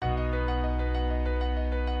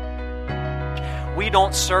we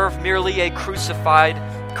don't serve merely a crucified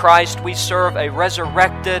Christ. We serve a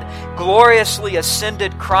resurrected, gloriously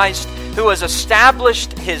ascended Christ who has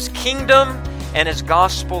established His kingdom, and His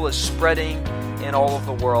gospel is spreading in all of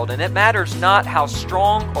the world. And it matters not how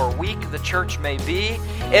strong or weak the church may be.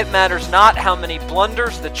 It matters not how many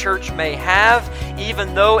blunders the church may have.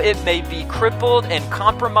 Even though it may be crippled and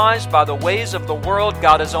compromised by the ways of the world,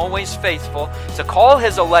 God is always faithful to call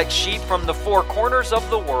His elect sheep from the four corners of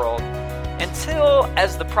the world until,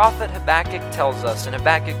 as the prophet Habakkuk tells us in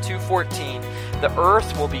Habakkuk 2:14, the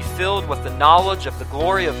earth will be filled with the knowledge of the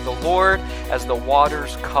glory of the Lord as the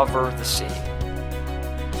waters cover the sea.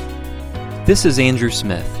 This is Andrew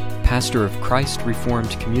Smith, pastor of Christ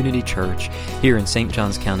Reformed Community Church here in St.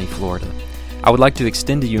 Johns County, Florida. I would like to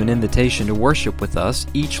extend to you an invitation to worship with us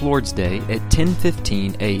each Lord's Day at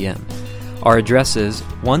 10:15 a.m. Our address is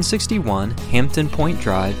 161 Hampton Point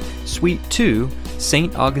Drive, Suite 2,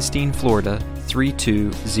 St. Augustine, Florida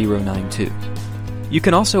 32092. You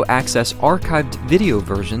can also access archived video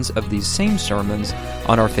versions of these same sermons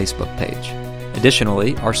on our Facebook page.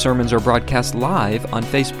 Additionally, our sermons are broadcast live on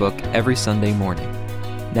Facebook every Sunday morning.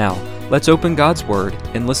 Now, let's open God's Word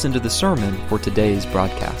and listen to the sermon for today's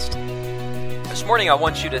broadcast. This morning I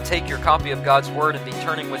want you to take your copy of God's Word and be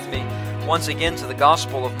turning with me once again to the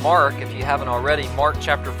Gospel of Mark. If you haven't already, Mark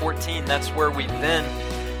chapter 14, that's where we've been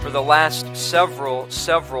for the last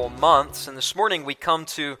several months. And this morning we come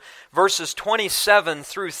to verses 27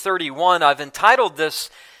 through 31. I've entitled this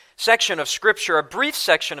section of Scripture, a brief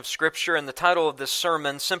section of Scripture, and the title of this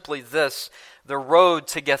sermon simply this: The Road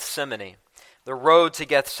to Gethsemane. The Road to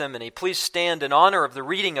Gethsemane. Please stand in honor of the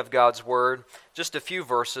reading of God's Word. Just a few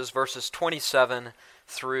verses 27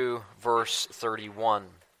 through verse 31.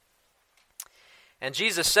 And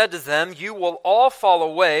Jesus said to them, "You will all fall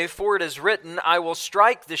away, for it is written, I will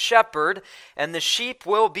strike the shepherd, and the sheep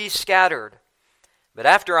will be scattered. But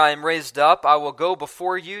after I am raised up, I will go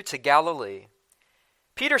before you to Galilee."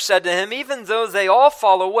 Peter said to him, "Even though they all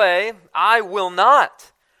fall away, I will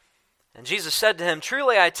not." And Jesus said to him,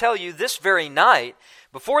 "Truly I tell you, this very night,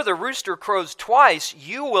 before the rooster crows twice,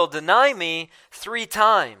 you will deny me 3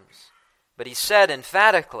 times. But he said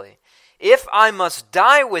emphatically, "If I must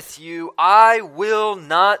die with you, I will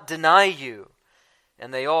not deny you."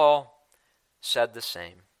 And they all said the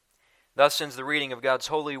same. Thus ends the reading of God's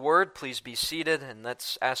holy word. Please be seated, and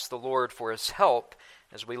let's ask the Lord for His help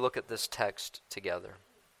as we look at this text together.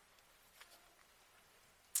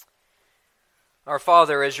 Our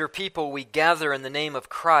Father, as your people, we gather in the name of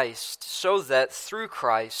Christ, so that through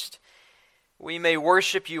Christ we may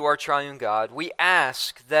worship you, our triune God. We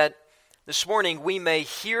ask that this morning we may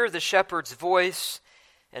hear the shepherd's voice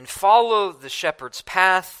and follow the shepherd's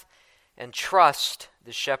path and trust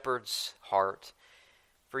the shepherd's heart.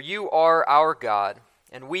 For you are our God,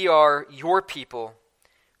 and we are your people,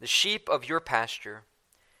 the sheep of your pasture.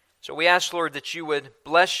 So we ask, Lord, that you would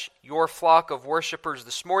bless your flock of worshipers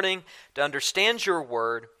this morning to understand your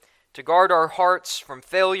word, to guard our hearts from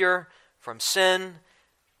failure, from sin,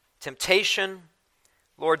 temptation.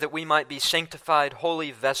 Lord, that we might be sanctified,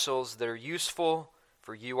 holy vessels that are useful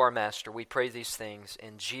for you, our Master. We pray these things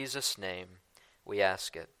in Jesus' name. We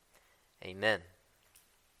ask it. Amen.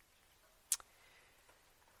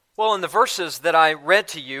 Well, in the verses that I read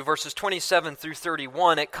to you, verses 27 through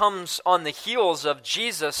 31, it comes on the heels of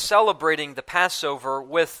Jesus celebrating the Passover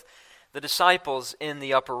with the disciples in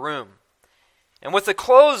the upper room. And with the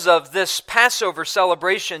close of this Passover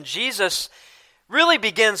celebration, Jesus really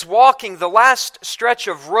begins walking the last stretch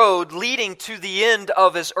of road leading to the end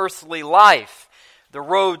of His earthly life, the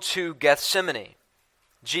road to Gethsemane.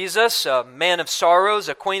 Jesus, a man of sorrows,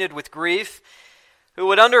 acquainted with grief, who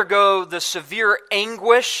would undergo the severe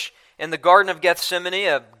anguish in the Garden of Gethsemane,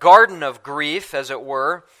 a garden of grief, as it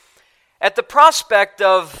were, at the prospect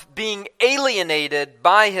of being alienated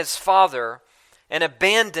by His Father and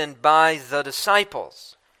abandoned by the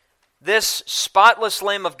disciples. This spotless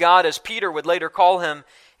Lamb of God, as Peter would later call Him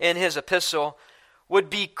in his epistle, would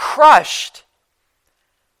be crushed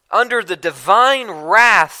under the divine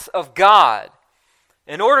wrath of God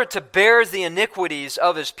in order to bear the iniquities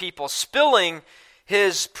of His people, spilling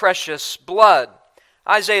His precious blood.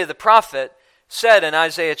 Isaiah the prophet said in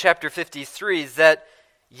Isaiah chapter 53 that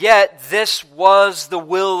yet this was the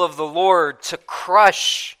will of the Lord, to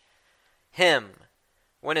crush Him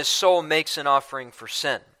when His soul makes an offering for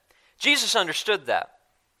sin. Jesus understood that.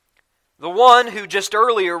 The one who just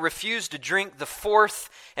earlier refused to drink the fourth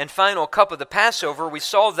and final cup of the Passover, we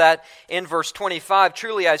saw that in verse 25.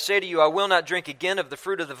 "Truly I say to you, I will not drink again of the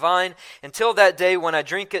fruit of the vine until that day when I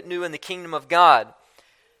drink it new in the kingdom of God."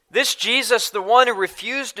 This Jesus, the one who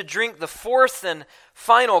refused to drink the fourth and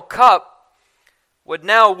final cup, would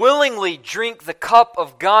now willingly drink the cup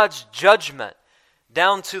of God's judgment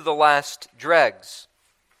down to the last dregs.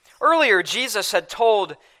 Earlier, Jesus had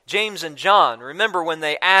told James and John, remember when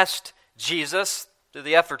they asked Jesus, through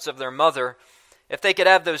the efforts of their mother, if they could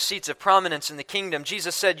have those seats of prominence in the kingdom,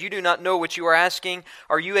 Jesus said, "You do not know what you are asking.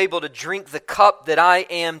 Are you able to drink the cup that I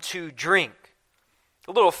am to drink?"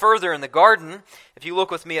 A little further in the garden, if you look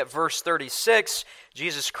with me at verse 36,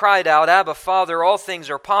 Jesus cried out, "Abba, Father, all things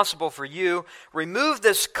are possible for you. Remove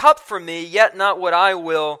this cup from me, yet not what I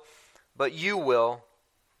will, but you will."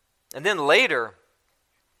 And then later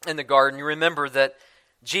in the garden, you remember that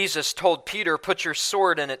Jesus told Peter, "Put your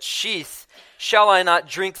sword in its sheath. Shall I not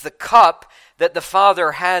drink the cup that the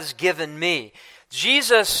Father has given me?"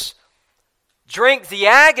 Jesus drank the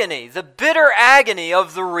agony, the bitter agony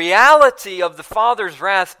of the reality of the Father's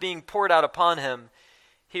wrath being poured out upon him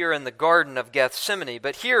here in the Garden of Gethsemane.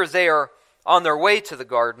 But here they are on their way to the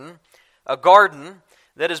garden, a garden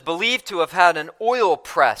that is believed to have had an oil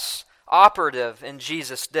press operative in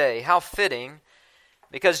Jesus' day. How fitting,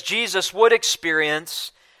 because Jesus would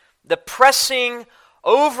experience the pressing,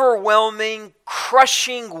 overwhelming,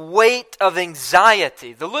 crushing weight of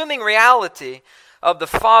anxiety, the looming reality of the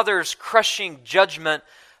Father's crushing judgment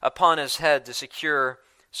upon his head to secure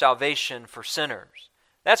salvation for sinners.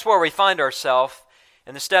 That's where we find ourselves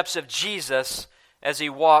in the steps of Jesus as he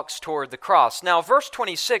walks toward the cross. Now, verse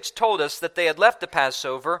 26 told us that they had left the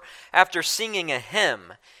Passover after singing a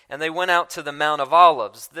hymn, and they went out to the Mount of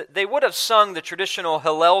Olives. They would have sung the traditional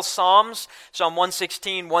Hallel Psalms, Psalm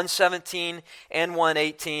 116, 117, and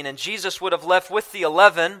 118, and Jesus would have left with the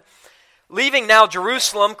 11, leaving now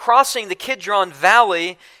Jerusalem, crossing the Kidron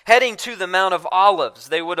Valley, heading to the Mount of Olives.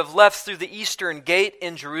 They would have left through the eastern gate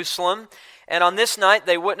in Jerusalem, and on this night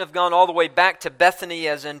they wouldn't have gone all the way back to Bethany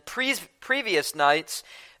as in previous nights.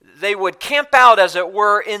 They would camp out, as it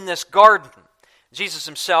were, in this garden. Jesus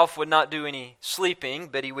himself would not do any sleeping,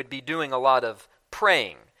 but he would be doing a lot of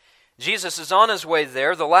praying. Jesus is on his way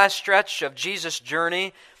there, the last stretch of Jesus'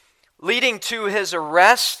 journey, leading to his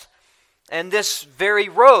arrest. And this very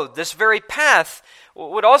road, this very path,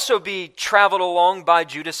 would also be traveled along by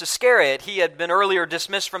Judas Iscariot. He had been earlier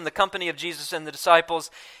dismissed from the company of Jesus and the disciples.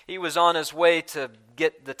 He was on his way to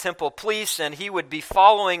get the temple police, and he would be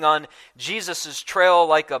following on Jesus' trail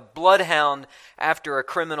like a bloodhound after a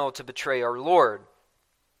criminal to betray our Lord.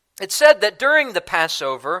 It said that during the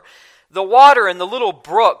Passover, the water in the little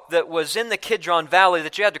brook that was in the Kidron Valley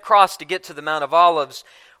that you had to cross to get to the Mount of Olives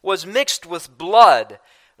was mixed with blood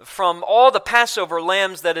from all the Passover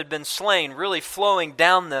lambs that had been slain, really flowing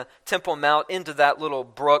down the Temple Mount into that little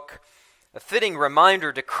brook. A fitting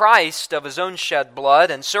reminder to Christ of his own shed blood,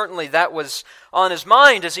 and certainly that was on his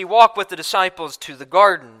mind as he walked with the disciples to the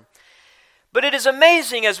garden. But it is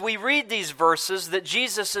amazing as we read these verses that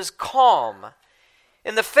Jesus is calm.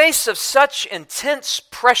 In the face of such intense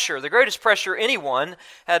pressure, the greatest pressure anyone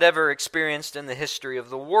had ever experienced in the history of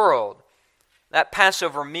the world. That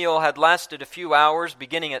Passover meal had lasted a few hours,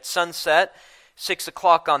 beginning at sunset, 6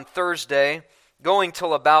 o'clock on Thursday, going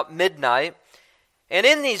till about midnight. And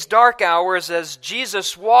in these dark hours, as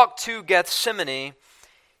Jesus walked to Gethsemane,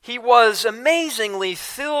 he was amazingly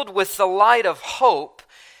filled with the light of hope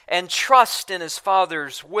and trust in his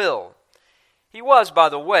Father's will. He was, by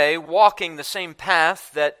the way, walking the same path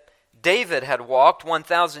that David had walked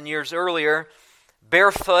 1,000 years earlier,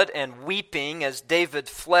 barefoot and weeping as David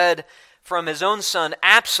fled from his own son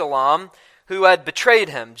Absalom, who had betrayed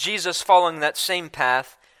him. Jesus following that same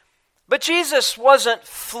path. But Jesus wasn't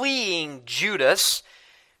fleeing Judas.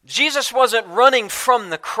 Jesus wasn't running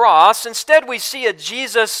from the cross. Instead, we see a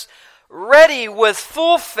Jesus ready with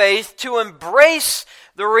full faith to embrace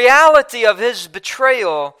the reality of his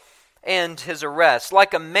betrayal and his arrest.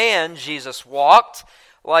 Like a man, Jesus walked,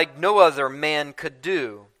 like no other man could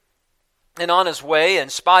do. And on his way, in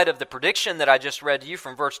spite of the prediction that I just read to you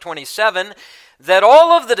from verse 27, that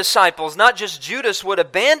all of the disciples, not just Judas, would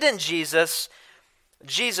abandon Jesus,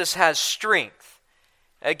 Jesus has strength.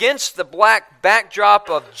 Against the black backdrop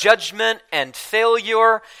of judgment and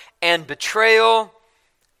failure and betrayal,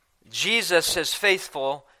 Jesus is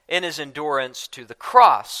faithful in his endurance to the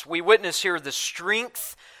cross. We witness here the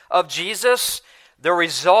strength of Jesus, the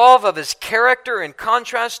resolve of his character in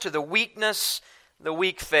contrast to the weakness, the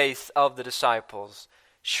weak faith of the disciples.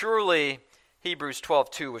 Surely Hebrews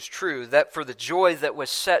 12:2 was true, that for the joy that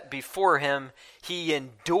was set before him, he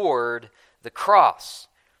endured the cross.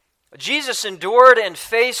 Jesus endured and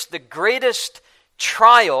faced the greatest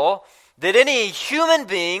trial that any human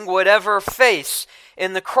being would ever face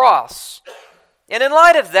in the cross. And in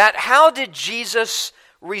light of that, how did Jesus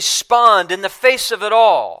respond in the face of it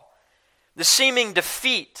all? The seeming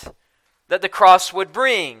defeat, that the cross would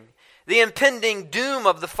bring, the impending doom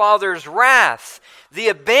of the Father's wrath, the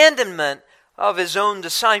abandonment of his own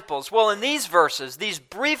disciples. Well, in these verses, these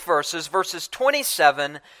brief verses, verses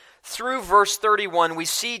 27 through verse 31, we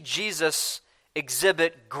see Jesus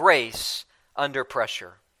exhibit grace under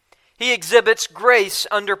pressure. He exhibits grace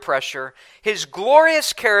under pressure. His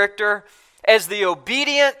glorious character as the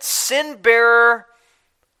obedient sin-bearer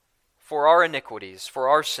for our iniquities, for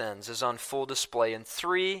our sins, is on full display in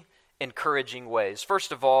three encouraging ways.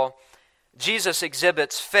 First of all, Jesus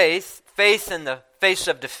exhibits faith in the face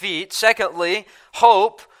of defeat. Secondly,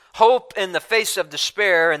 hope in the face of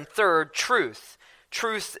despair. And third, truth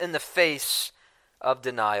in the face of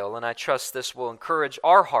denial. And I trust this will encourage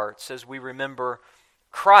our hearts as we remember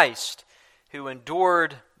Christ, who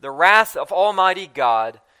endured the wrath of Almighty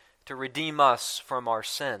God to redeem us from our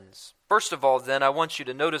sins. First of all, then, I want you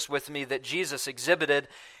to notice with me that Jesus exhibited,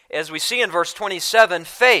 as we see in verse 27,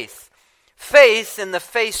 faith in the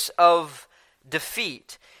face of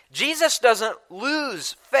defeat. Jesus doesn't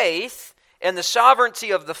lose faith in the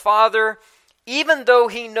sovereignty of the Father, even though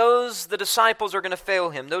he knows the disciples are going to fail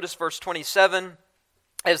him. Notice verse 27,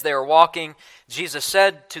 as they are walking, Jesus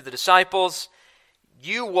said to the disciples,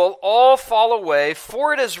 "You will all fall away,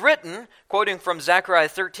 for it is written," quoting from Zechariah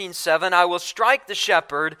 13:7, "I will strike the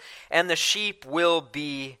shepherd, and the sheep will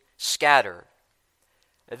be scattered."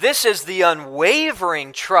 This is the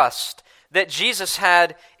unwavering trust that Jesus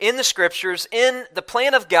had in the Scriptures, in the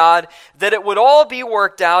plan of God, that it would all be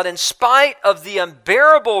worked out in spite of the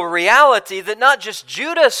unbearable reality that not just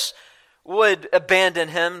Judas would abandon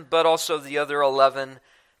him, but also the other 11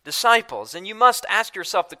 disciples. And you must ask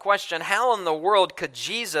yourself the question, how in the world could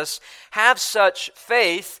Jesus have such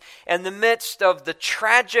faith in the midst of the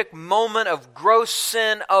tragic moment of gross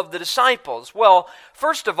sin of the disciples? Well,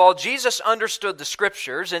 first of all, Jesus understood the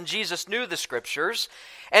Scriptures, and Jesus knew the Scriptures,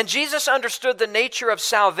 and Jesus understood the nature of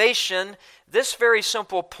salvation, this very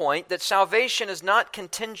simple point, that salvation is not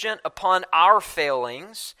contingent upon our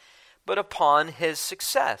failings, but upon His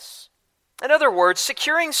success. In other words,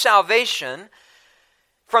 securing salvation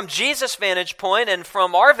from Jesus' vantage point and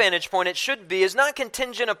from our vantage point, it should be, is not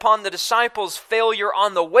contingent upon the disciples' failure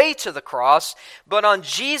on the way to the cross, but on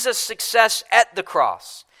Jesus' success at the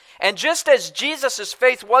cross. And just as Jesus'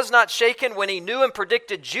 faith was not shaken when he knew and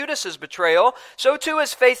predicted Judas' betrayal, so too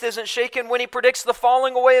his faith isn't shaken when he predicts the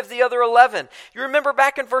falling away of the other 11. You remember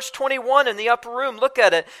back in verse 21 in the upper room, look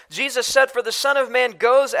at it. Jesus said, "For the Son of Man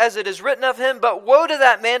goes as it is written of him, but woe to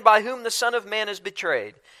that man by whom the Son of Man is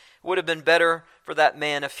betrayed. It would have been better for that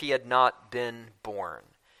man if he had not been born."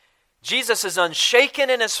 Jesus is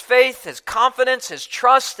unshaken in his faith, his confidence, his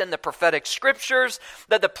trust in the prophetic Scriptures,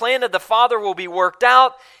 that the plan of the Father will be worked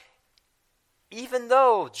out, even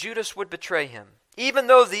though Judas would betray him. Even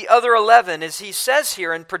though the other 11, as he says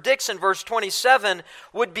here and predicts in verse 27,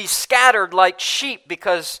 would be scattered like sheep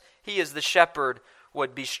because he is the shepherd,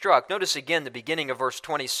 would be struck. Notice again the beginning of verse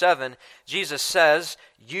 27. Jesus says,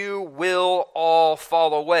 "You will all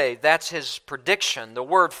fall away." That's his prediction. The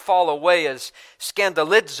word fall away is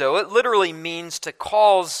scandalizo. It literally means to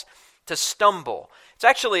cause to stumble. It's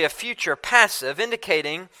actually a future passive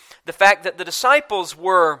indicating the fact that the disciples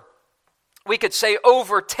were, we could say,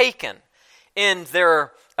 overtaken in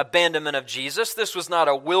their abandonment of Jesus. This was not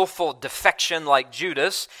a willful defection like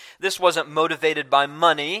Judas. This wasn't motivated by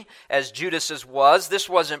money as Judas's was. This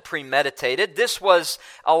wasn't premeditated. This was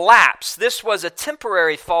a lapse. This was a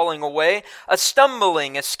temporary falling away, a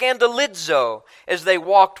stumbling, a scandalizo as they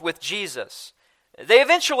walked with Jesus. They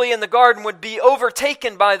eventually in the garden would be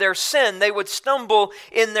overtaken by their sin. They would stumble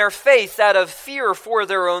in their faith out of fear for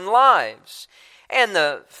their own lives. And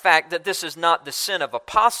the fact that this is not the sin of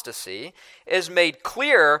apostasy is made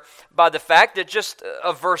clear by the fact that just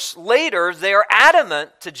a verse later, they are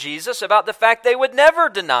adamant to Jesus about the fact they would never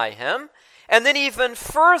deny him. And then even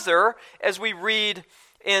further, as we read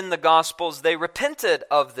in the Gospels, they repented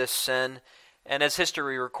of this sin. And as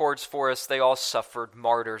history records for us, they all suffered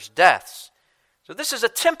martyrs' deaths. So this is a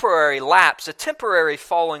temporary lapse, a temporary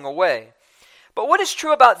falling away. But what is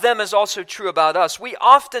true about them is also true about us. We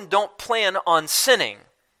often don't plan on sinning.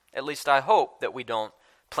 At least I hope that we don't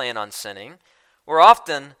plan on sinning. We're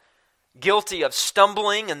often guilty of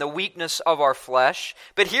stumbling in the weakness of our flesh.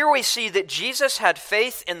 But here we see that Jesus had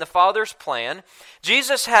faith in the Father's plan.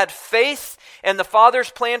 Jesus had faith in the Father's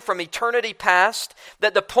plan from eternity past,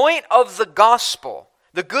 that the point of the gospel,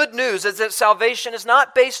 the good news, is that salvation is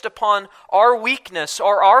not based upon our weakness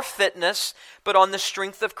or our fitness, but on the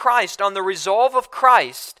strength of Christ, on the resolve of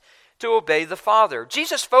Christ to obey the Father.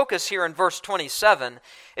 Jesus' focus here in verse 27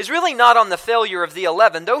 is really not on the failure of the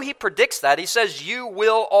 11, though he predicts that. He says, you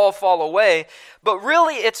will all fall away. But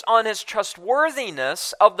really it's on his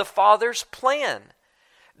trustworthiness of the Father's plan.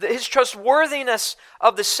 His trustworthiness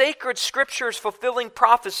of the sacred scriptures fulfilling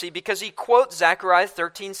prophecy, because he quotes Zechariah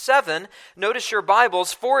 13:7. Notice your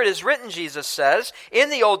Bibles. For it is written, Jesus says, in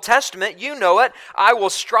the Old Testament, you know it, I will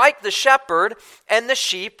strike the shepherd and the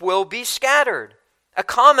sheep will be scattered. A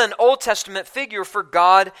common Old Testament figure for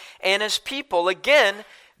God and his people. Again,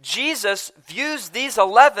 Jesus views these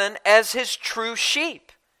 11 as his true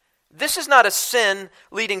sheep. This is not a sin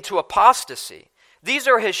leading to apostasy. These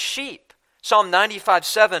are his sheep. Psalm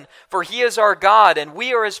 95:7, for he is our God and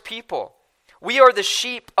we are his people. We are the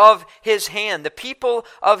sheep of his hand, the people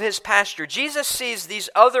of his pasture. Jesus sees these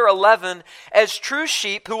other 11 as true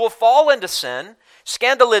sheep who will fall into sin.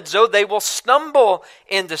 Scandalizo, they will stumble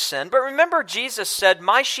into sin. But remember, Jesus said,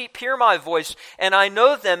 my sheep hear my voice, and I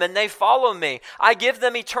know them, and they follow me. I give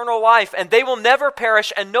them eternal life, and they will never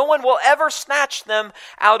perish, and no one will ever snatch them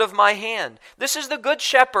out of my hand. This is the good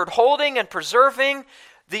shepherd holding and preserving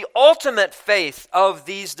the ultimate faith of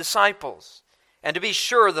these disciples. And to be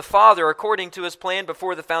sure, the Father, according to his plan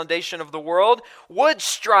before the foundation of the world, would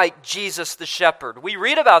strike Jesus the shepherd. We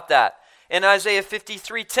read about that in Isaiah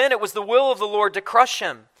 53:10. It was the will of the Lord to crush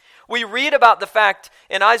him. We read about the fact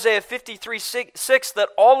in Isaiah 53:6 that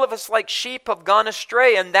all of us like sheep have gone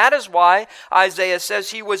astray, and that is why Isaiah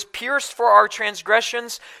says he was pierced for our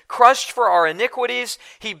transgressions, crushed for our iniquities.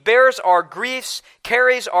 He bears our griefs,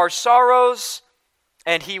 carries our sorrows,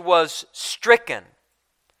 and he was stricken,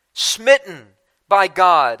 smitten by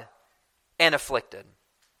God, and afflicted.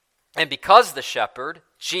 And because the shepherd,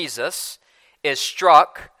 Jesus, is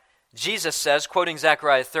struck, Jesus says, quoting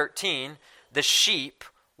Zechariah 13, the sheep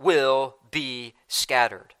will be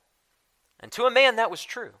scattered. And to a man that was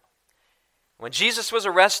true. When Jesus was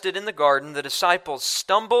arrested in the garden, the disciples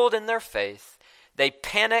stumbled in their faith, they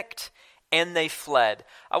panicked, and they fled.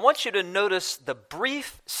 I want you to notice the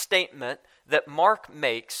brief statement that Mark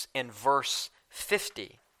makes in verse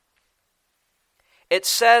 50. It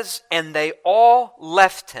says, and they all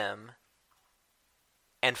left him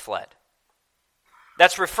and fled.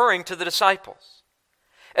 That's referring to the disciples.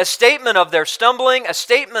 A statement of their stumbling, a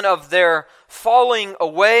statement of their falling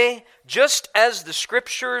away. Just as the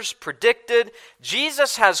scriptures predicted,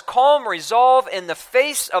 Jesus has calm resolve in the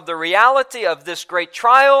face of the reality of this great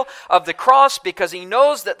trial of the cross, because he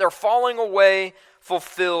knows that their falling away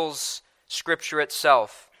fulfills Scripture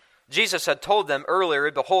itself. Jesus had told them earlier,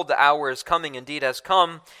 behold, the hour is coming, indeed has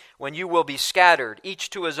come, when you will be scattered, each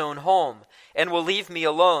to his own home, and will leave me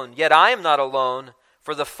alone. Yet I am not alone,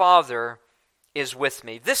 for the Father is with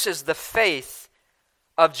me. This is the faith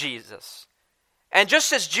of Jesus. And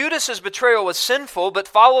just as Judas's betrayal was sinful, but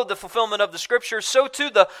followed the fulfillment of the Scriptures, so too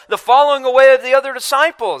the following away of the other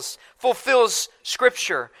disciples fulfills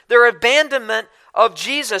Scripture. Their abandonment of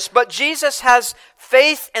Jesus. But Jesus has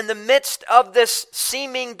faith in the midst of this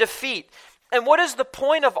seeming defeat. And what is the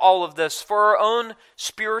point of all of this for our own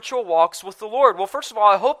spiritual walks with the Lord? Well, first of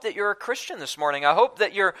all, I hope that you're a Christian this morning. I hope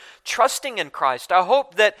that you're trusting in Christ. I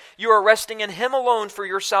hope that you are resting in Him alone for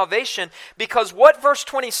your salvation, because what verse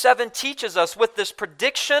 27 teaches us with this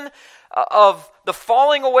prediction of the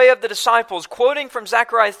falling away of the disciples, quoting from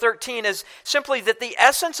Zechariah 13, is simply that the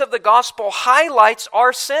essence of the gospel highlights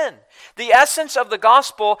our sin. The essence of the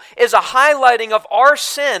gospel is a highlighting of our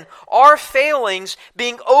sin, our failings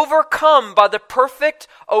being overcome by the perfect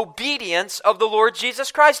obedience of the Lord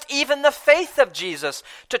Jesus Christ, even the faith of Jesus,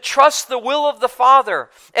 to trust the will of the Father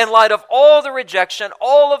in light of all the rejection,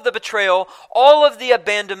 all of the betrayal, all of the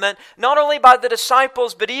abandonment, not only by the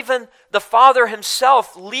disciples, but even the Father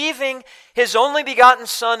Himself, leaving His only begotten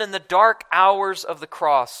Son in the dark hours of the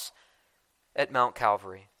cross at Mount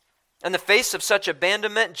Calvary. In the face of such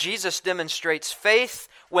abandonment, Jesus demonstrates faith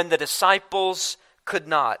when the disciples could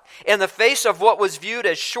not. In the face of what was viewed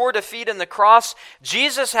as sure defeat in the cross,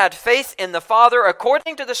 Jesus had faith in the Father,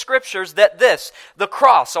 according to the Scriptures, that the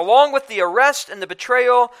cross, along with the arrest and the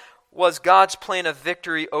betrayal, was God's plan of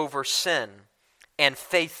victory over sin and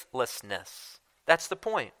faithlessness. That's the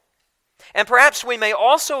point. And perhaps we may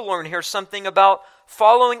also learn here something about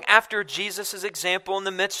following after Jesus' example in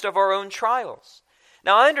the midst of our own trials.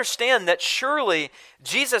 Now, I understand that surely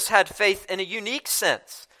Jesus had faith in a unique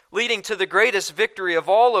sense, leading to the greatest victory of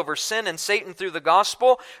all over sin and Satan through the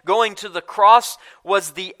gospel. Going to the cross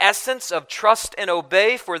was the essence of trust and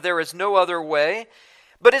obey, for there is no other way.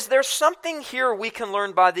 But is there something here we can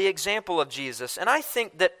learn by the example of Jesus? And I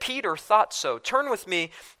think that Peter thought so. Turn with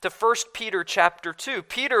me to 1 Peter chapter 2.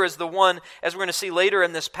 Peter is the one, as we're going to see later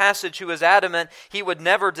in this passage, who is adamant he would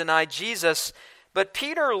never deny Jesus. But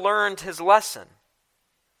Peter learned his lesson.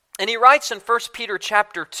 And he writes in 1 Peter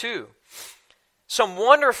chapter 2 some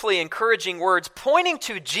wonderfully encouraging words pointing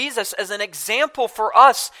to Jesus as an example for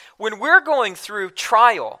us when we're going through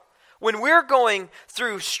trial, when we're going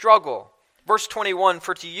through struggle. Verse 21,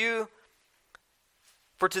 for to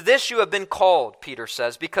this you have been called, Peter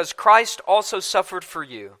says, because Christ also suffered for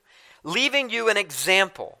you, leaving you an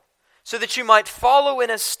example, so that you might follow in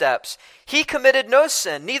his steps. He committed no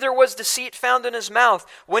sin, neither was deceit found in his mouth.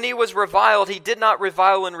 When he was reviled, he did not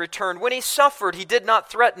revile in return. When he suffered, he did not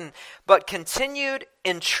threaten, but continued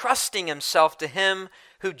entrusting himself to him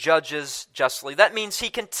who judges justly. That means he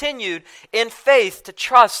continued in faith to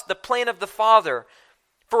trust the plan of the Father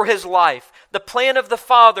for his life, the plan of the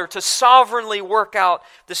Father to sovereignly work out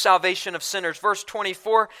the salvation of sinners. Verse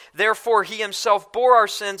 24, therefore he himself bore our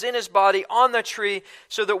sins in his body on the tree,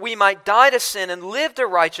 so that we might die to sin and live to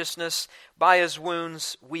righteousness. By his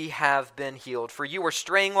wounds we have been healed. For you were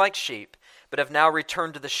straying like sheep, but have now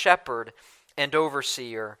returned to the shepherd and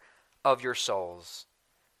overseer of your souls.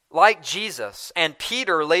 Like Jesus and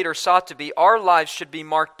Peter later sought to be, our lives should be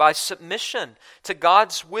marked by submission to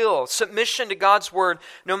God's will, submission to God's word,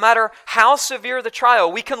 no matter how severe the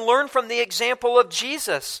trial. We can learn from the example of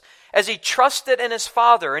Jesus as he trusted in his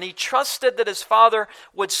Father, and he trusted that his Father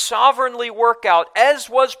would sovereignly work out, as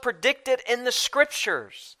was predicted in the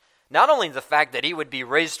Scriptures, not only the fact that he would be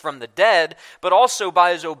raised from the dead, but also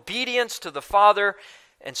by his obedience to the Father.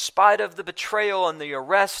 In spite of the betrayal and the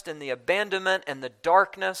arrest and the abandonment and the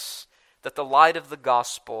darkness, that the light of the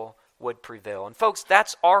gospel would prevail. And folks,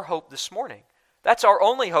 that's our hope this morning. That's our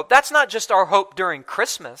only hope. That's not just our hope during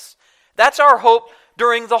Christmas. That's our hope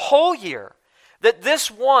during the whole year. That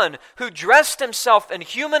this one who dressed himself in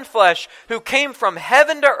human flesh, who came from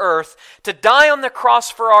heaven to earth to die on the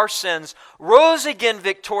cross for our sins, rose again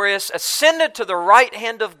victorious, ascended to the right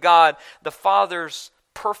hand of God, the Father's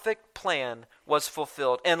perfect plan was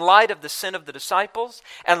fulfilled. In light of the sin of the disciples,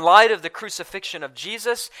 in light of the crucifixion of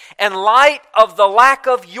Jesus, in light of the lack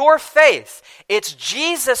of your faith, it's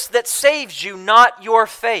Jesus that saves you, not your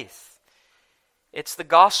faith. It's the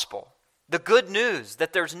gospel, the good news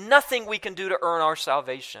that there's nothing we can do to earn our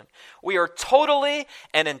salvation. We are totally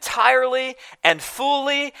and entirely and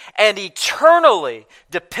fully and eternally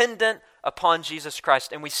dependent upon Jesus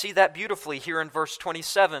Christ. And we see that beautifully here in verse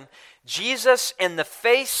 27. Jesus, in the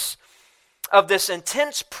face of this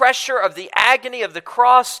intense pressure of the agony of the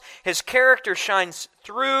cross, his character shines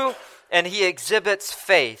through and he exhibits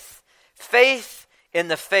faith. Faith in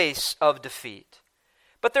the face of defeat.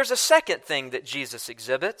 But there's a second thing that Jesus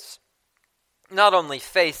exhibits. Not only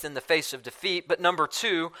faith in the face of defeat, but number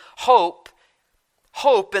two, hope.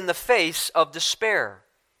 Hope in the face of despair.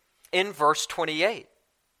 In verse 28.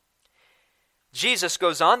 Jesus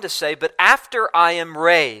goes on to say, but after I am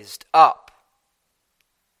raised up,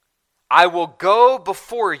 I will go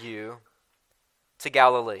before you to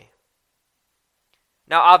Galilee.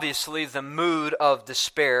 Now, obviously, the mood of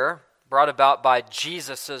despair brought about by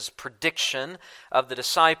Jesus' prediction of the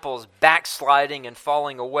disciples backsliding and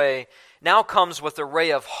falling away now comes with a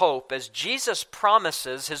ray of hope as Jesus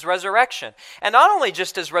promises his resurrection. And not only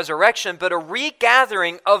just his resurrection, but a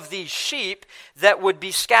regathering of these sheep that would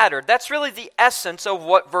be scattered. That's really the essence of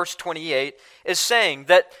what verse 28 is saying,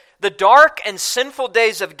 that the dark and sinful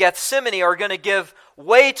days of Gethsemane are going to give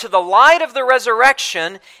way to the light of the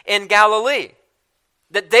resurrection in Galilee.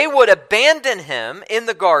 That they would abandon him in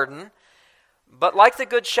the garden, but like the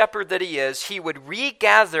good shepherd that he is, he would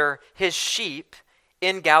regather his sheep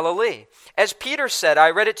in Galilee. As Peter said, I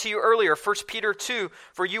read it to you earlier, 1 Peter 2,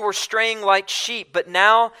 for you were straying like sheep, but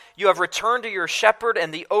now you have returned to your shepherd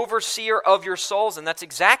and the overseer of your souls. And that's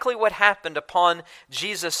exactly what happened upon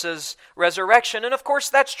Jesus' resurrection. And of course,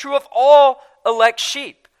 that's true of all elect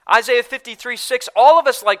sheep. Isaiah 53:6, all of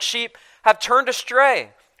us like sheep have turned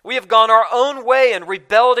astray. We have gone our own way and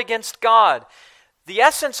rebelled against God. The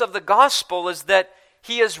essence of the gospel is that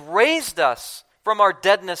he has raised us from our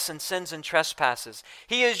deadness and sins and trespasses.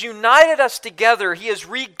 He has united us together. He has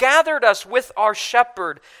regathered us with our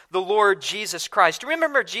shepherd, the Lord Jesus Christ.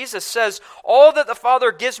 Remember, Jesus says, all that the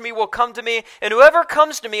Father gives me will come to me, and whoever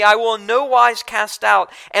comes to me I will in no wise cast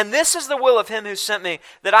out. And this is the will of him who sent me,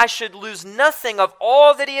 that I should lose nothing of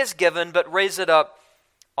all that he has given, but raise it up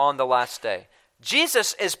on the last day.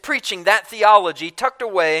 Jesus is preaching that theology tucked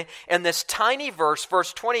away in this tiny verse,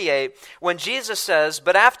 verse 28, when Jesus says,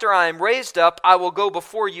 but after I am raised up, I will go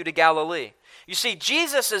before you to Galilee. You see,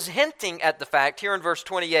 Jesus is hinting at the fact here in verse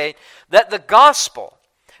 28 that the gospel,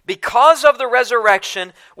 because of the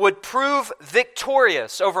resurrection, would prove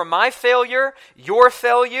victorious over my failure, your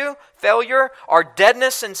failure, our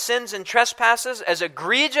deadness and sins and trespasses, as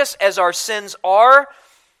egregious as our sins are,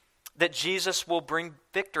 that Jesus will bring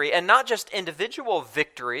victory. And not just individual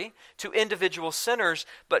victory to individual sinners,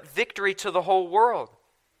 but victory to the whole world.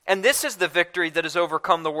 And this is the victory that has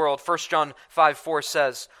overcome the world. 1 John 5:4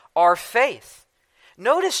 says, our faith.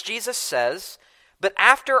 Notice Jesus says, but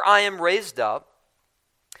after I am raised up,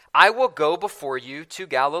 I will go before you to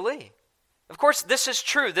Galilee. Of course, this is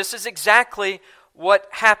true. This is exactly what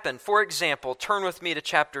happened. For example, turn with me to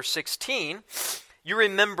chapter 16. You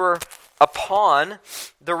remember upon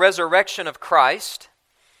the resurrection of Christ,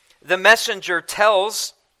 the messenger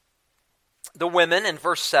tells the women in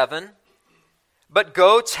verse 7, but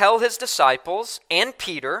go tell his disciples and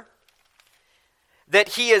Peter that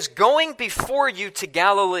he is going before you to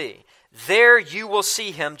Galilee. There you will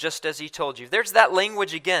see him just as he told you. There's that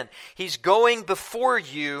language again. He's going before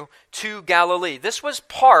you to Galilee. This was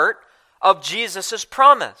part of Jesus'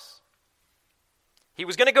 promise. He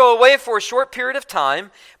was going to go away for a short period of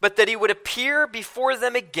time, but that he would appear before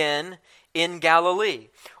them again in Galilee.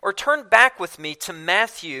 Or turn back with me to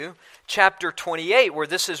Matthew chapter 28, where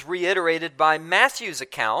this is reiterated by Matthew's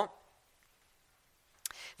account.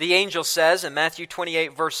 The angel says in Matthew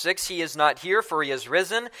 28 verse 6, he is not here, for he is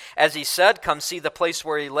risen. As he said, come see the place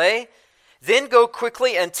where he lay. Then go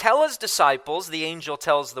quickly and tell his disciples, the angel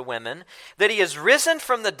tells the women, that he is risen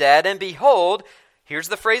from the dead, and behold, here's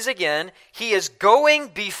the phrase again, he is going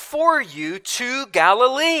before you to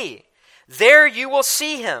Galilee. There you will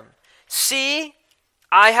see him. See,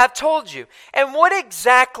 I have told you. And what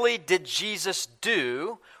exactly did Jesus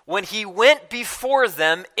do when he went before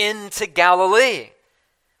them into Galilee?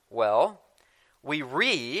 Well, we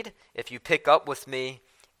read, if you pick up with me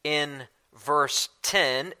in verse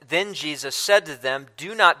 10, then Jesus said to them,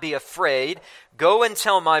 do not be afraid. Go and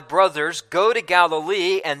tell my brothers, go to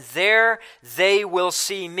Galilee, and there they will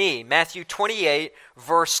see me. Matthew 28,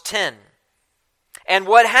 verse 10. And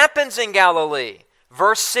what happens in Galilee?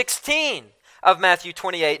 Verse 16 of Matthew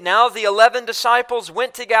 28. Now the 11 disciples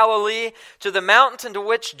went to Galilee, to the mountain to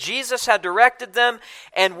which Jesus had directed them.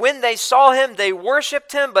 And when they saw him, they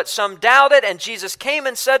worshipped him, but some doubted. And Jesus came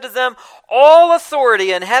and said to them, all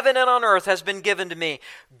authority in heaven and on earth has been given to me.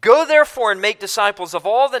 Go therefore and make disciples of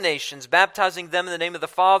all the nations, baptizing them in the name of the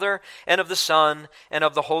Father and of the Son and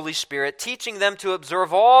of the Holy Spirit, teaching them to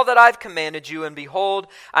observe all that I've commanded you. And behold,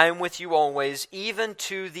 I am with you always, even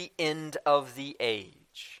to the end of the age.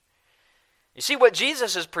 You see, what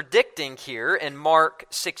Jesus is predicting here in Mark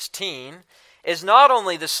 16 is not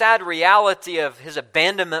only the sad reality of his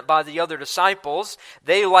abandonment by the other disciples,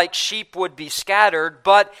 they like sheep would be scattered,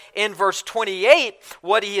 but in verse 28,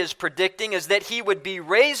 what he is predicting is that he would be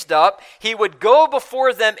raised up, he would go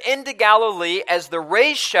before them into Galilee as the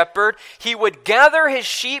raised shepherd, he would gather his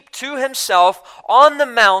sheep to himself on the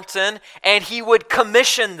mountain, and he would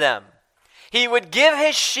commission them. He would give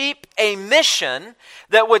his sheep a mission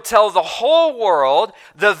that would tell the whole world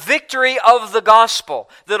the victory of the gospel,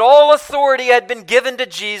 that all authority had been given to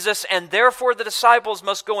Jesus, and therefore the disciples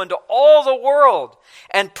must go into all the world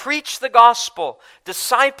and preach the gospel,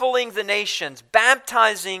 discipling the nations,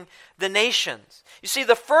 baptizing the nations. You see,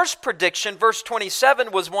 the first prediction, verse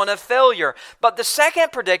 27, was one of failure. But the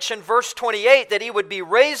second prediction, verse 28, that he would be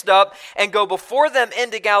raised up and go before them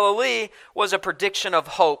into Galilee, was a prediction of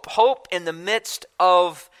hope. Hope in the midst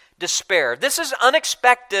of despair. This is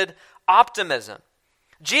unexpected optimism.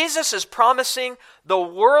 Jesus is promising the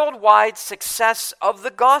worldwide success of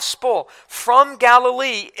the gospel from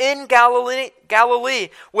Galilee, in Galilee,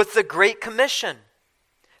 with the Great Commission.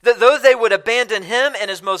 That though they would abandon him in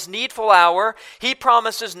his most needful hour, he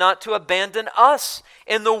promises not to abandon us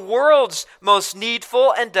in the world's most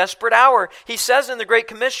needful and desperate hour. He says in the Great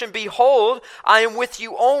Commission, behold, I am with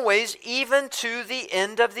you always, even to the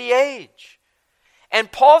end of the age. And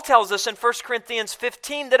Paul tells us in 1 Corinthians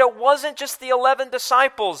 15 that it wasn't just the 11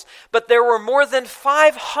 disciples, but there were more than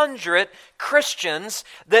 500 Christians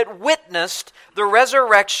that witnessed the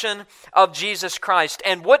resurrection of Jesus Christ.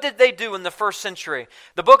 And what did they do in the first century?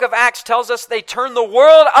 The book of Acts tells us they turned the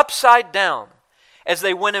world upside down as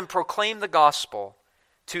they went and proclaimed the gospel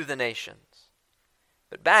to the nations.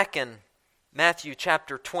 But back in Matthew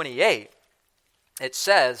chapter 28, it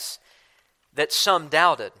says that some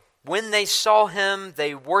doubted. When they saw him,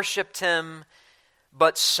 they worshipped him,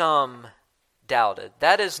 but some doubted.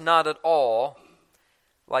 That is not at all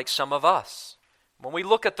like some of us. When we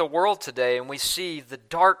look at the world today and we see the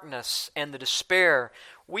darkness and the despair,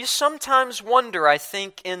 we sometimes wonder, I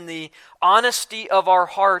think, in the honesty of our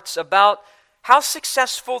hearts about how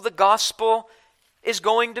successful the gospel is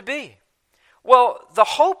going to be. Well, the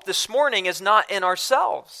hope this morning is not in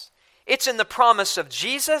ourselves. It's in the promise of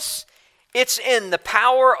Jesus. It's in the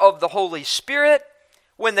power of the Holy Spirit.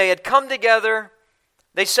 When they had come together,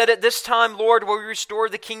 they said, "At this time, Lord, will you restore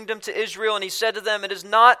the kingdom to Israel?" And he said to them, "It is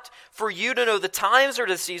not for you to know the times or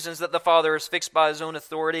the seasons that the Father has fixed by his own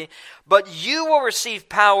authority, but you will receive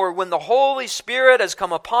power when the Holy Spirit has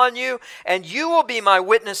come upon you, and you will be my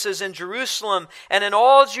witnesses in Jerusalem and in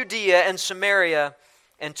all Judea and Samaria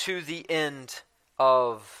and to the end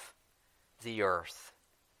of the earth."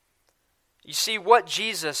 You see, what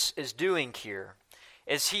Jesus is doing here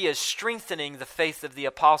is he is strengthening the faith of the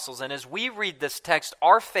apostles. And as we read this text,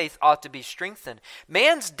 our faith ought to be strengthened.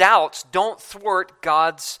 Man's doubts don't thwart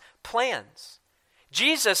God's plans.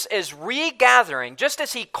 Jesus is regathering, just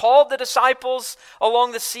as he called the disciples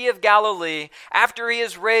along the Sea of Galilee. After he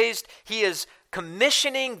is raised, he is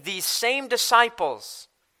commissioning these same disciples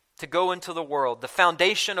to go into the world, the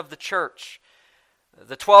foundation of the church.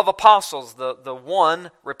 The 12 apostles, the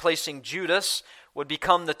one replacing Judas, would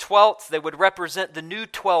become the 12th. They would represent the new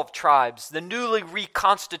 12 tribes, the newly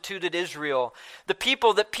reconstituted Israel, the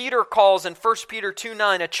people that Peter calls in 1 Peter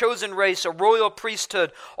 2:9, a chosen race, a royal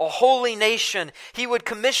priesthood, a holy nation. He would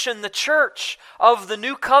commission the church of the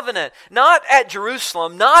new covenant, not at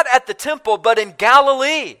Jerusalem, not at the temple, but in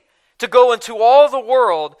Galilee, to go into all the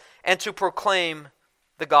world and to proclaim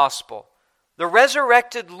the gospel. The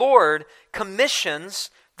resurrected Lord commissions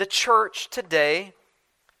the church today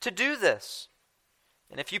to do this.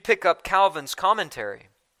 And if you pick up Calvin's commentary,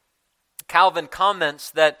 Calvin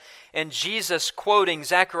comments that in Jesus quoting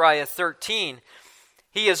Zechariah 13,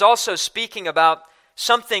 he is also speaking about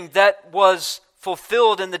something that was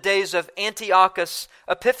fulfilled in the days of Antiochus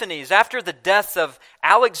Epiphanes. After the death of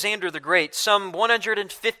Alexander the Great, some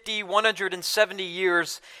 150-170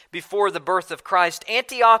 years before the birth of Christ,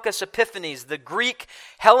 Antiochus Epiphanes, the Greek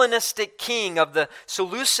Hellenistic king of the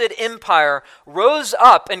Seleucid Empire, rose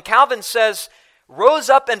up, and Calvin says, rose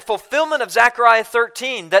up in fulfillment of Zechariah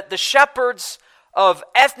 13, that the shepherds of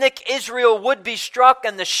ethnic Israel would be struck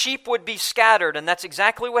and the sheep would be scattered. And that's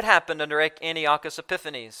exactly what happened under Antiochus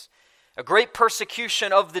Epiphanes. A great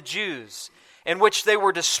persecution of the Jews in which they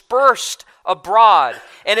were dispersed abroad.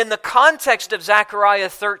 And in the context of Zechariah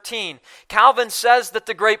 13, Calvin says that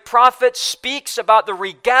the great prophet speaks about the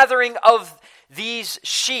regathering of these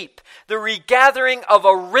sheep, the regathering of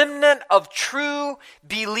a remnant of true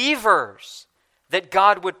believers that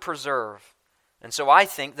God would preserve. And so I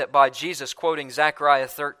think that by Jesus quoting Zechariah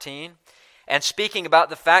 13 and speaking about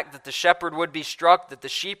the fact that the shepherd would be struck, that the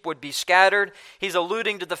sheep would be scattered, he's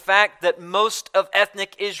alluding to the fact that most of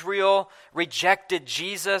ethnic Israel rejected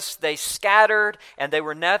Jesus. They scattered and they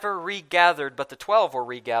were never regathered, but the 12 were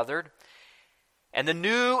regathered. And the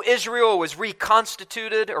new Israel was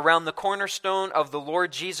reconstituted around the cornerstone of the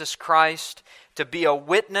Lord Jesus Christ to be a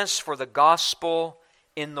witness for the gospel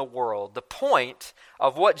in the world. The point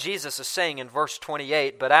of what Jesus is saying in verse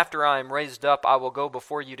 28, "But after I am raised up, I will go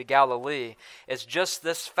before you to Galilee," is just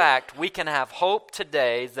this fact. We can have hope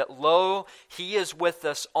today that, lo, he is with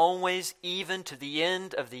us always, even to the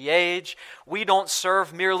end of the age. We don't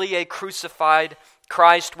serve merely a crucified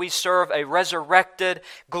Christ. We serve a resurrected,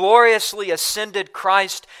 gloriously ascended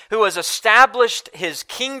Christ who has established his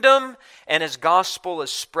kingdom, and his gospel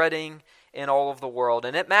is spreading in all of the world.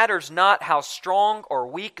 And it matters not how strong or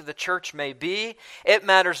weak the church may be. It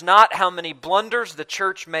matters not how many blunders the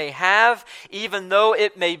church may have. Even though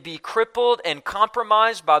it may be crippled and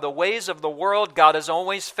compromised by the ways of the world, God is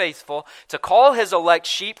always faithful to call his elect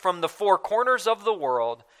sheep from the four corners of the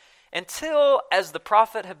world until, as the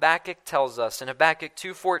prophet Habakkuk tells us in Habakkuk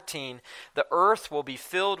 2:14, the earth will be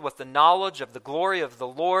filled with the knowledge of the glory of the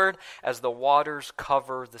Lord as the waters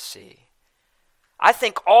cover the sea. I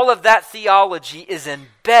think all of that theology is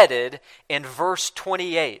embedded in verse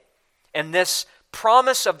 28, and this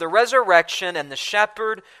promise of the resurrection and the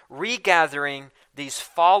shepherd regathering these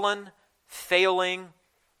fallen, failing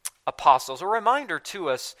apostles. A reminder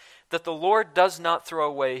to us that the Lord does not throw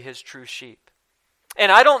away his true sheep.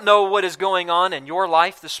 And I don't know what is going on in your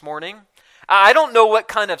life this morning. I don't know what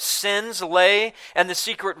kind of sins lay in the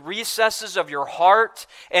secret recesses of your heart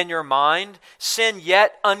and your mind, sin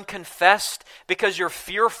yet unconfessed because you're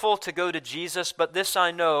fearful to go to Jesus. But this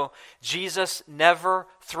I know, Jesus never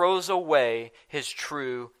throws away his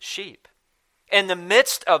true sheep. In the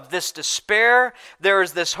midst of this despair, there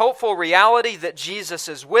is this hopeful reality that Jesus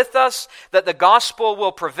is with us, that the gospel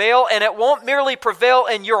will prevail, and it won't merely prevail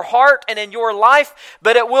in your heart and in your life,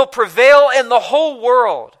 but it will prevail in the whole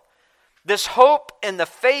world. This hope in the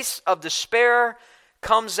face of despair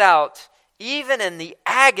comes out even in the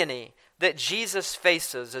agony that Jesus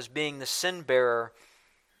faces as being the sin bearer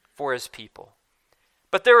for his people.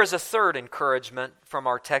 But there is a third encouragement from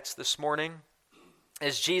our text this morning.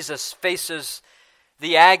 As Jesus faces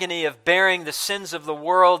the agony of bearing the sins of the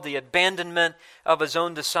world, the abandonment of his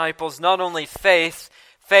own disciples, not only faith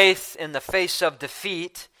in the face of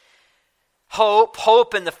defeat,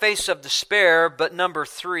 hope in the face of despair, but number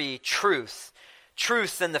 3, truth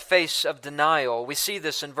in the face of denial. We see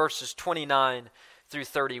this in verses 29 through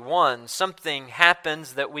 31. Something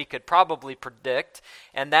happens that we could probably predict,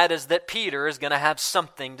 and that is that Peter is going to have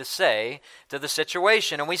something to say to the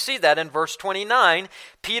situation. And we see that in verse 29.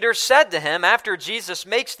 Peter said to him, after Jesus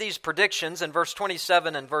makes these predictions in verse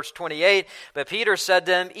 27 and verse 28, but Peter said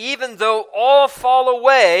to him, even though all fall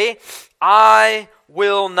away, I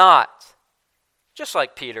will not. Just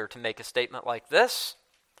like Peter to make a statement like this.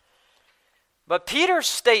 But Peter's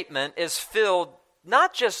statement is filled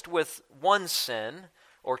not just with one sin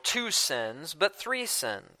or two sins, but 3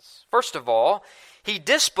 sins. First of all, he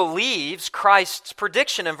disbelieves Christ's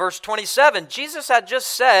prediction in verse 27. Jesus had just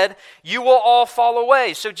said, you will all fall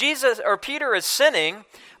away. So Peter is sinning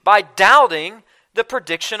by doubting the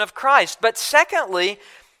prediction of Christ. But secondly,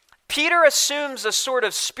 Peter assumes a sort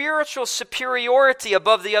of spiritual superiority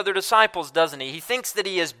above the other disciples, doesn't he? He thinks that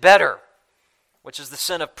he is better, which is the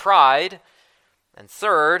sin of pride. And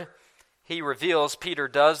third, Peter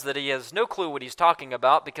does, that he has no clue what he's talking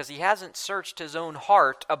about because he hasn't searched his own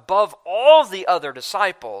heart above all the other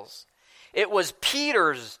disciples. It was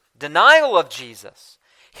Peter's denial of Jesus,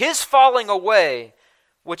 his falling away,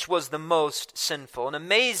 which was the most sinful. An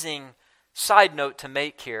amazing side note to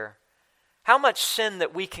make here. How much sin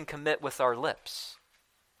that we can commit with our lips.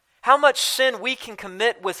 How much sin we can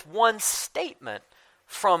commit with one statement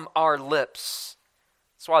from our lips.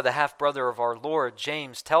 That's why the half-brother of our Lord,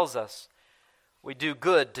 James, tells us we do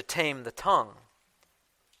good to tame the tongue.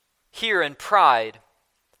 Here in pride,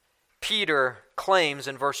 Peter claims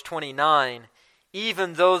in verse 29,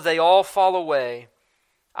 even though they all fall away,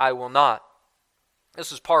 I will not.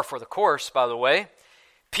 This is par for the course, by the way.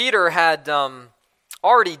 Peter had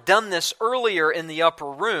already done this earlier in the upper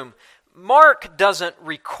room. Mark doesn't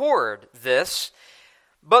record this,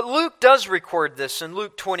 but Luke does record this in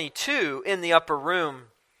Luke 22 in the upper room.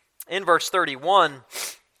 In verse 31,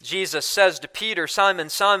 Jesus says to Peter, Simon,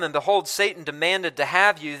 Simon, behold, Satan demanded to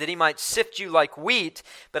have you that he might sift you like wheat,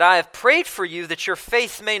 but I have prayed for you that your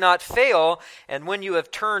faith may not fail, and when you have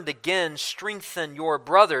turned again, strengthen your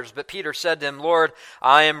brothers. But Peter said to him, Lord,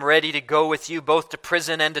 I am ready to go with you both to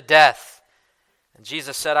prison and to death. And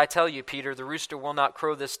Jesus said, I tell you, Peter, the rooster will not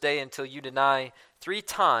crow this day until you deny 3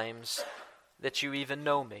 times that you even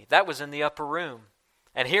know me. That was in the upper room.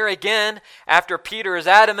 And here again, after Peter is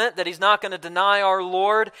adamant that he's not going to deny our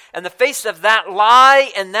Lord, in the face of that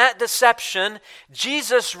lie and that deception,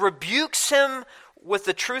 Jesus rebukes him with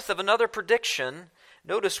the truth of another prediction.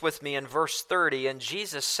 Notice with me in verse 30, and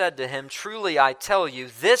Jesus said to him, truly I tell you,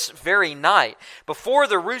 this very night, before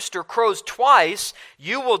the rooster crows twice,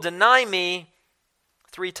 you will deny me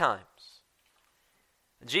 3 times.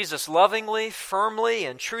 Jesus lovingly, firmly,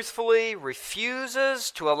 and truthfully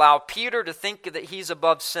refuses to allow Peter to think that he's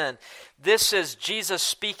above sin. This is Jesus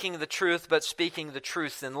speaking the truth, but speaking the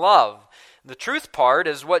truth in love. The truth part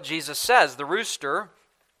is what Jesus says. The rooster,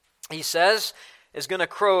 he says, is going to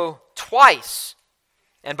crow twice.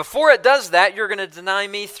 And before it does that, you're going to deny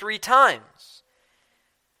me 3 times.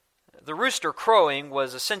 The rooster crowing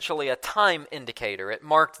was essentially a time indicator. It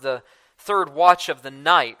marked the 3rd watch of the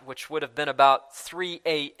night, which would have been about 3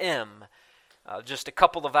 a.m., just a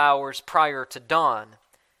couple of hours prior to dawn.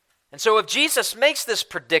 And so if Jesus makes this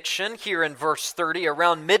prediction here in verse 30,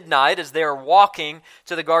 around midnight as they are walking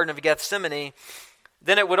to the Garden of Gethsemane,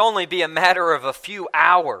 then it would only be a matter of a few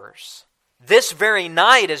hours. This very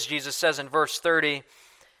night, as Jesus says in verse 30,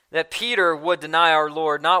 that Peter would deny our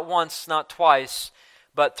Lord not once, not twice,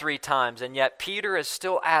 but 3 times. And yet Peter is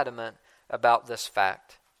still adamant about this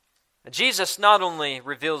fact. Jesus not only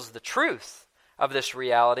reveals the truth of this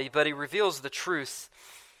reality, but he reveals the truth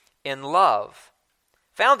in love,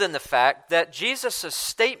 found in the fact that Jesus'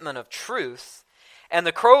 statement of truth and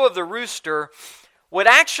the crow of the rooster would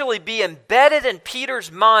actually be embedded in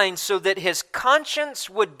Peter's mind so that his conscience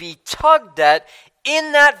would be tugged at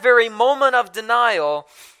in that very moment of denial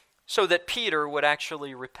so that Peter would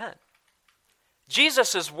actually repent.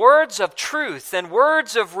 Jesus' words of truth and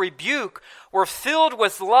words of rebuke were filled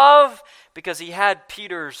with love because he had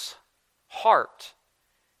Peter's heart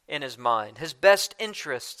in his mind, his best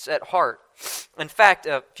interests at heart. In fact,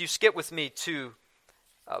 if you skip with me to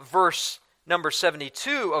verse number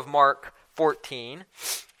 72 of Mark 14,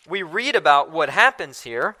 we read about what happens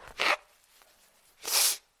here.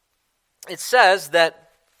 It says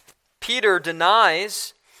that Peter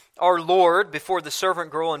denies our Lord before the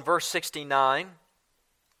servant girl in verse 69.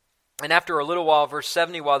 And after a little while, verse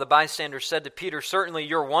 70, while the bystanders said to Peter, "Certainly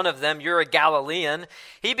you're one of them, you're a Galilean,"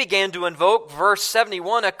 he began to invoke, verse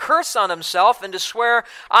 71, a curse on himself and to swear,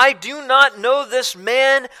 "I do not know this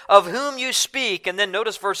man of whom you speak." And then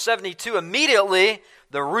notice verse 72, immediately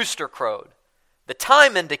the rooster crowed. The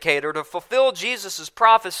time indicator to fulfill Jesus'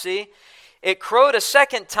 prophecy. It crowed a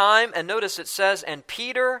second time, and notice it says, and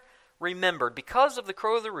Peter remembered. Because of the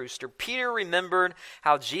crow of the rooster, Peter remembered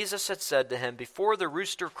how Jesus had said to him, "Before the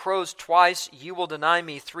rooster crows twice, you will deny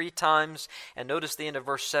me 3 times. And notice the end of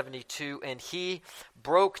verse 72, and he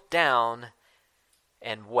broke down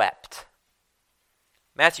and wept.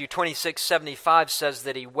 Matthew 26:75 says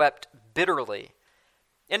that he wept bitterly,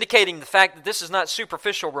 indicating the fact that this is not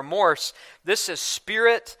superficial remorse. This is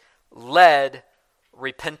Spirit-led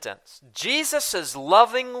repentance. Jesus'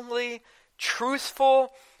 lovingly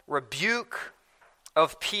truthful rebuke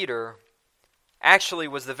of Peter actually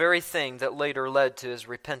was the very thing that later led to his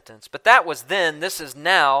repentance. But that was then, this is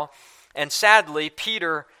now, and sadly,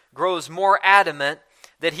 Peter grows more adamant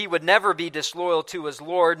that he would never be disloyal to his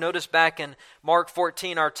Lord. Notice back in Mark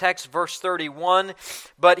 14, our text, verse 31,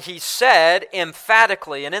 but he said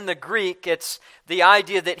emphatically, and in the Greek, it's the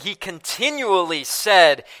idea that he continually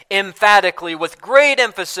said emphatically, with great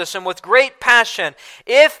emphasis and with great passion,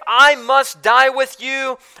 "If I must die with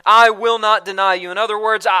you, I will not deny you." In other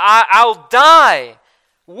words, I'll die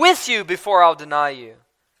with you before I'll deny you,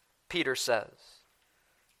 Peter says.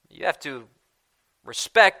 You have to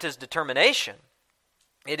respect his determination.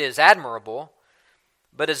 It is admirable,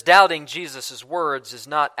 but his doubting Jesus' words is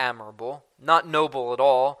not admirable, not noble at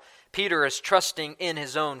all. Peter is trusting in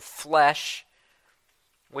his own flesh,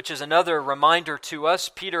 which is another reminder to us.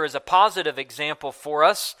 Peter is a positive example for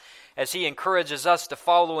us as he encourages us to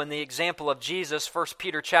follow in the example of Jesus, 1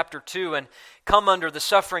 Peter chapter 2, and come under the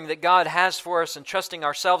suffering that God has for us and trusting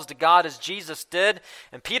ourselves to God as Jesus did.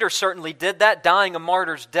 And Peter certainly did that, dying a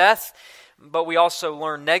martyr's death. But we also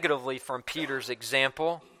learn negatively from Peter's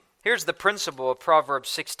example. Here's the principle of Proverbs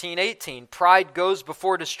 16:18. Pride goes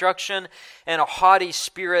before destruction, and a haughty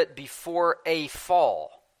spirit before a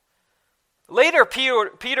fall. Later,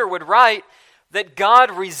 Peter would write that God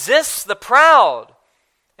resists the proud,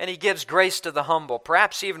 and he gives grace to the humble,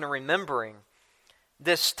 perhaps even remembering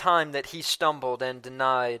this time that he stumbled and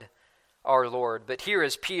denied our Lord. But here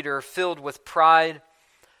is Peter, filled with pride,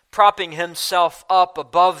 propping himself up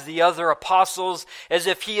above the other apostles as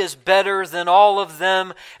if he is better than all of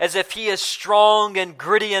them, as if he is strong and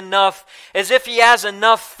gritty enough, as if he has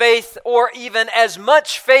enough faith or even as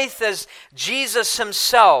much faith as Jesus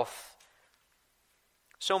himself.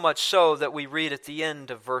 So much so that we read at the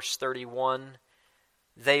end of verse 31,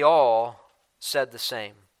 they all said the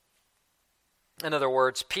same. In other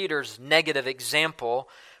words, Peter's negative example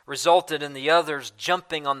resulted in the others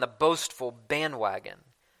jumping on the boastful bandwagon.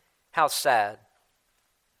 How sad.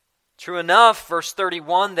 True enough, verse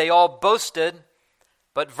 31, they all boasted,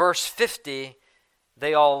 but verse 50,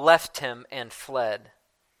 they all left him and fled.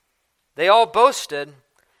 They all boasted,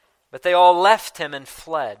 but they all left him and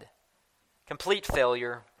fled. Complete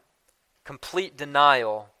failure, complete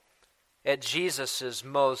denial at Jesus'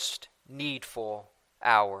 most needful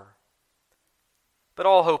hour. But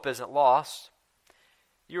all hope isn't lost.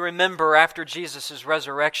 You remember after Jesus'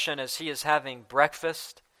 resurrection, as he is having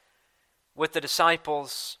breakfast with the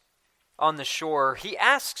disciples on the shore, he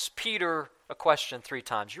asks Peter a question 3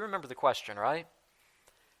 times. You remember the question, right?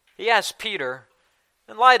 He asks Peter,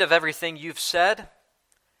 in light of everything you've said,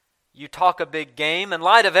 you talk a big game. In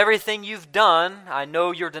light of everything you've done, I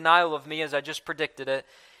know your denial of me as I just predicted it.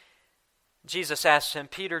 Jesus asks him,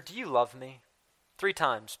 Peter, do you love me? 3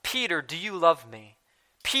 times. Peter, do you love me?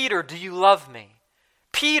 Peter, do you love me?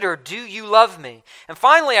 Peter, do you love me? And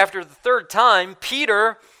finally, after the 3rd time,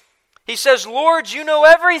 Peter, he says, Lord, you know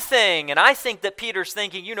everything. And I think that Peter's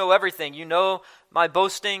thinking, you know everything. You know my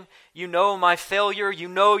boasting. You know my failure. You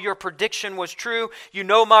know your prediction was true. You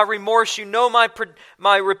know my remorse. You know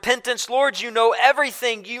my repentance. Lord, you know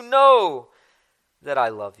everything. You know that I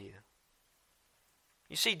love you.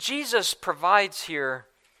 You see, Jesus provides here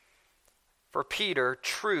for Peter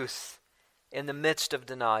truth in the midst of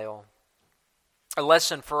denial. A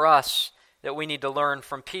lesson for us that we need to learn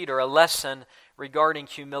from Peter, a lesson regarding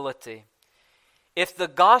humility. If the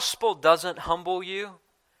gospel doesn't humble you,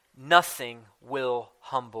 nothing will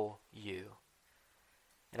humble you.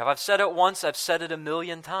 And if I've said it once, I've said it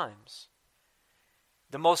 1,000,000 times.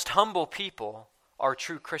 The most humble people are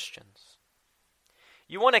true Christians.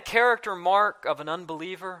 You want a character mark of an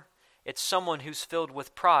unbeliever? It's someone who's filled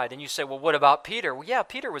with pride. And you say, well, what about Peter? Well, yeah,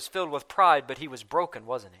 Peter was filled with pride, but he was broken,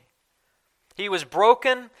 wasn't he? He was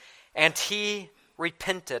broken and he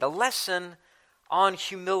repented. A lesson on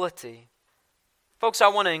humility. Folks, I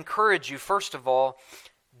want to encourage you, first of all,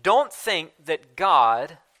 don't think that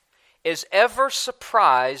God is ever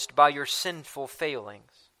surprised by your sinful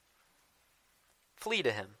failings. Flee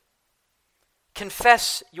to Him.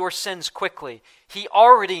 Confess your sins quickly. He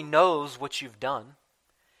already knows what you've done.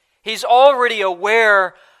 He's already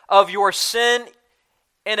aware of your sin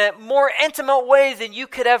in a more intimate way than you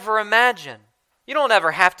could ever imagine. You don't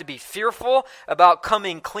ever have to be fearful about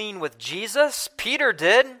coming clean with Jesus. Peter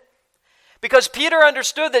did. Because Peter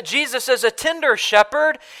understood that Jesus is a tender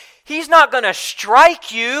shepherd. He's not going to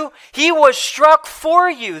strike you. He was struck for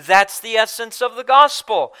you. That's the essence of the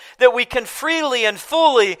gospel. That we can freely and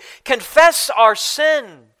fully confess our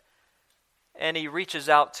sin. And He reaches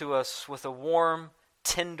out to us with a warm,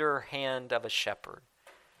 tender hand of a shepherd,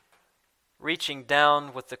 reaching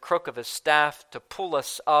down with the crook of His staff to pull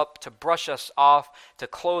us up, to brush us off, to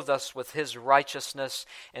clothe us with His righteousness,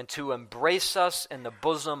 and to embrace us in the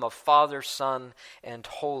bosom of Father, Son, and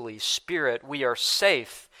Holy Spirit. We are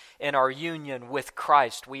safe in our union with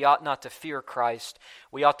Christ. We ought not to fear Christ.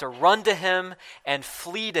 We ought to run to Him and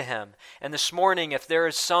flee to Him. And this morning, if there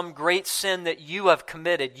is some great sin that you have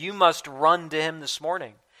committed, you must run to Him this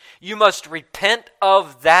morning. You must repent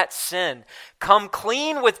of that sin. Come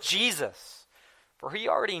clean with Jesus, for He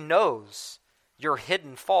already knows your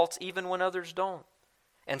hidden faults even when others don't.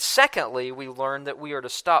 And secondly, we learn that we are to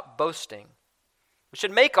stop boasting. We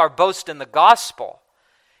should make our boast in the gospel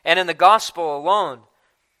and in the gospel alone.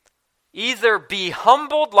 Either be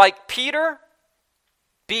humbled like Peter,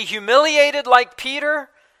 be humiliated like Peter,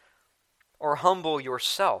 or humble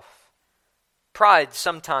yourself. Pride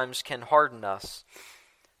sometimes can harden us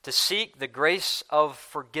to seek the grace of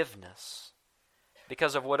forgiveness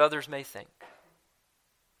because of what others may think.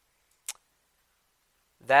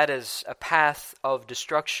 That is a path of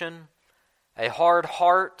destruction. A hard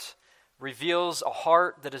heart reveals a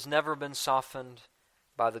heart that has never been softened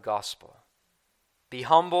by the gospel. Be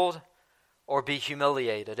humbled or be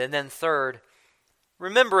humiliated. And then third,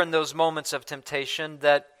 remember in those moments of temptation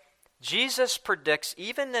that Jesus predicts,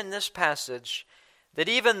 even in this passage, that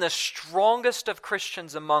even the strongest of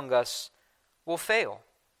Christians among us will fail.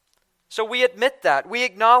 So we admit that. We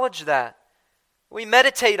acknowledge that. We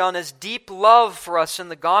meditate on His deep love for us in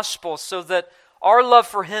the gospel so that our love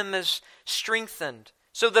for Him is strengthened,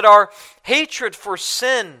 so that our hatred for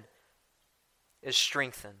sin is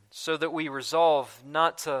strengthened, so that we resolve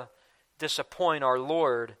not to disappoint our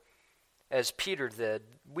Lord as Peter did.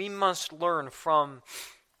 We must learn from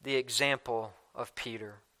the example of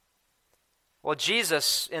Peter. Well,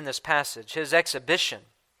 Jesus, in this passage, His exhibition,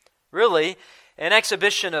 really an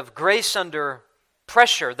exhibition of grace under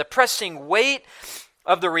pressure, the pressing weight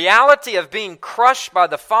of the reality of being crushed by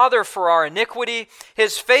the Father for our iniquity,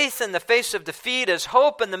 His faith in the face of defeat, His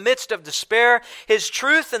hope in the midst of despair, His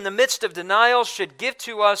truth in the midst of denial should give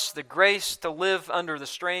to us the grace to live under the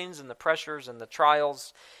strains and the pressures and the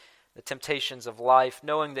trials, the temptations of life,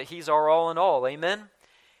 knowing that He's our all in all. Amen?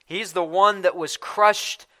 He's the one that was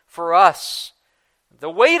crushed for us. The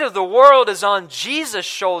weight of the world is on Jesus'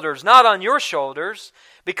 shoulders, not on your shoulders,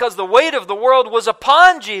 because the weight of the world was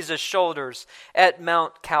upon Jesus' shoulders at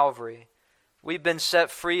Mount Calvary. We've been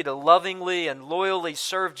set free to lovingly and loyally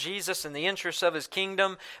serve Jesus in the interests of His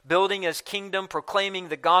kingdom, building His kingdom, proclaiming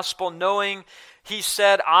the gospel, knowing He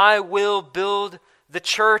said, I will build the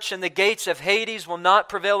church and the gates of Hades will not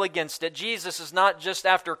prevail against it. Jesus is not just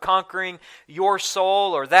after conquering your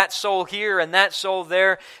soul or that soul here and that soul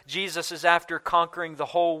there. Jesus is after conquering the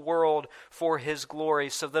whole world for His glory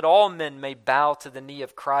so that all men may bow to the knee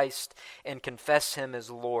of Christ and confess Him as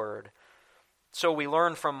Lord. So we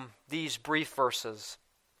learn from these brief verses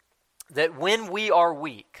that when we are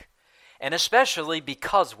weak, and especially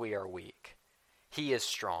because we are weak, He is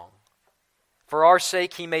strong. For our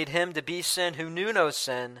sake He made Him to be sin who knew no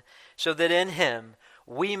sin, so that in Him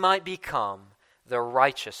we might become the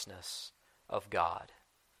righteousness of God.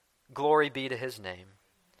 Glory be to His name.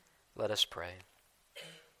 Let us pray.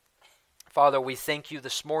 Father, we thank You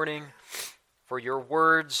this morning for Your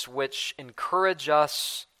words which encourage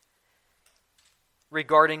us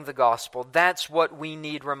regarding the gospel. That's what we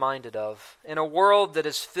need reminded of. In a world that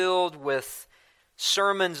is filled with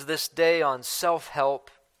sermons this day on self-help,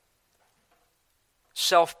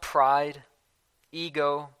 self-pride,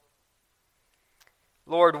 ego,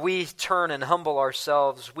 Lord, we turn and humble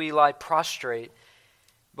ourselves. We lie prostrate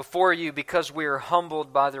before You because we are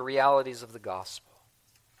humbled by the realities of the gospel.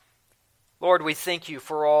 Lord, we thank you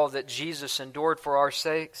for all that Jesus endured for our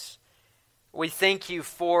sakes. We thank you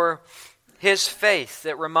for his faith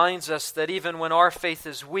that reminds us that even when our faith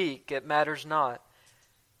is weak, it matters not.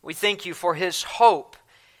 We thank you for his hope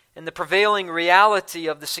and the prevailing reality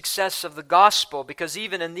of the success of the gospel, because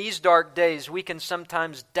even in these dark days, we can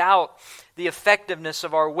sometimes doubt the effectiveness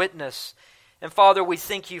of our witness. And Father, we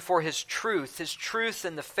thank you for his truth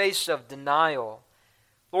in the face of denial.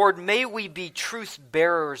 Lord, may we be truth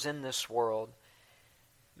bearers in this world.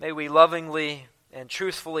 May we lovingly and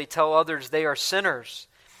truthfully tell others they are sinners,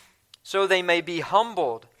 so they may be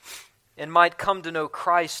humbled and might come to know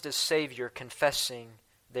Christ as Savior, confessing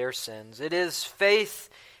their sins. It is faith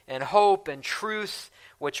and hope and truth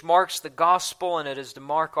which marks the gospel, and it is to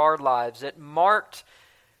mark our lives. It marked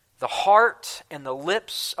the heart and the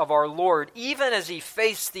lips of our Lord, even as he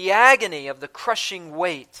faced the agony of the crushing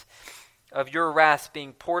weight of your wrath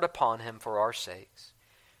being poured upon him for our sakes.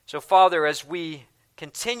 So, Father, as we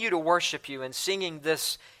continue to worship you and singing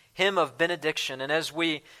this hymn of benediction, and as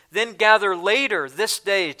we then gather later this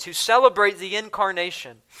day to celebrate the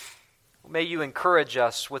incarnation, may you encourage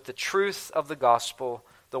us with the truth of the gospel,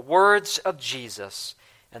 the words of Jesus,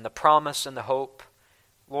 and the promise and the hope,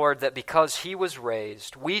 Lord, that because he was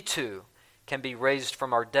raised, we too can be raised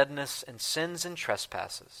from our deadness and sins and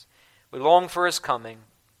trespasses. We long for his coming.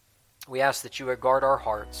 We ask that you would guard our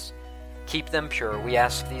hearts, keep them pure. We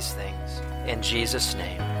ask these things in Jesus'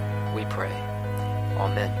 name we pray.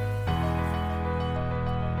 Amen.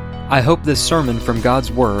 I hope this sermon from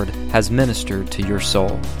God's Word has ministered to your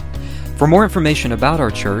soul. For more information about our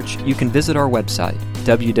church, you can visit our website,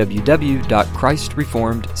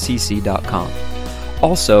 www.christreformedcc.com.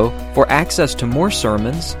 Also, for access to more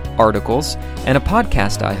sermons, articles, and a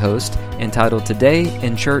podcast I host entitled Today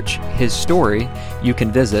in Church, His Story, you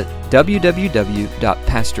can visit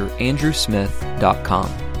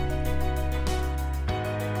www.pastorandrewsmith.com.